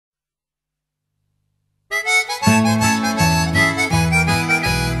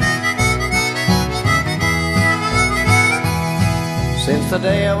the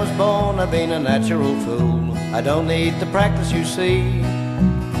day I was born, I've been a natural fool. I don't need to practice, you see.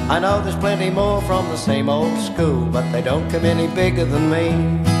 I know there's plenty more from the same old school, but they don't come any bigger than me.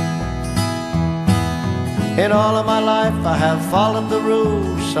 In all of my life I have followed the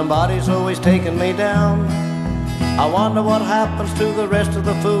rules. Somebody's always taken me down. I wonder what happens to the rest of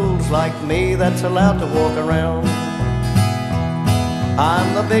the fools like me that's allowed to walk around.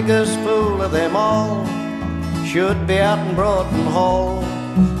 I'm the biggest fool of them all. Should be out in Broughton Hall.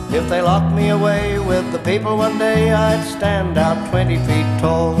 If they locked me away with the people one day, I'd stand out 20 feet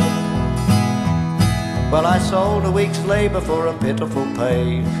tall. Well, I sold a week's labor for a pitiful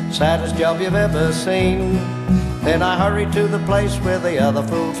pay, saddest job you've ever seen. Then I hurried to the place where the other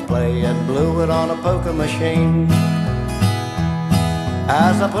fools play and blew it on a poker machine.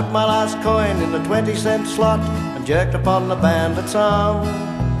 As I put my last coin in the 20-cent slot and jerked upon the bandit's arm,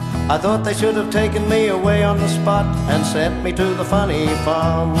 I thought they should have taken me away on the spot and sent me to the funny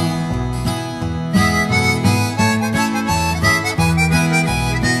farm.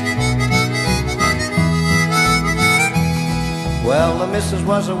 Well, the missus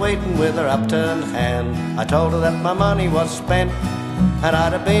was a-waiting with her upturned hand. I told her that my money was spent, and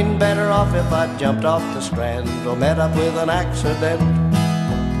I'd have been better off if I'd jumped off the Strand or met up with an accident.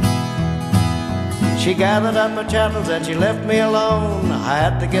 She gathered up her chattels and she left me alone. I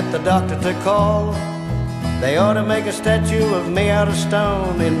had to get the doctor to call. They ought to make a statue of me out of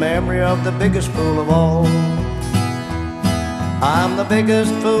stone in memory of the biggest fool of all. I'm the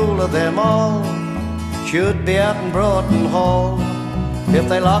biggest fool of them all. Should be out in Broughton Hall. If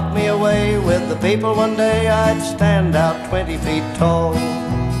they locked me away with the people one day, I'd stand out 20 feet tall.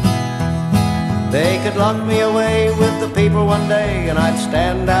 They could lock me away with the people one day, and I'd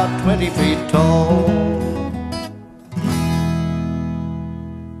stand out 20 feet tall.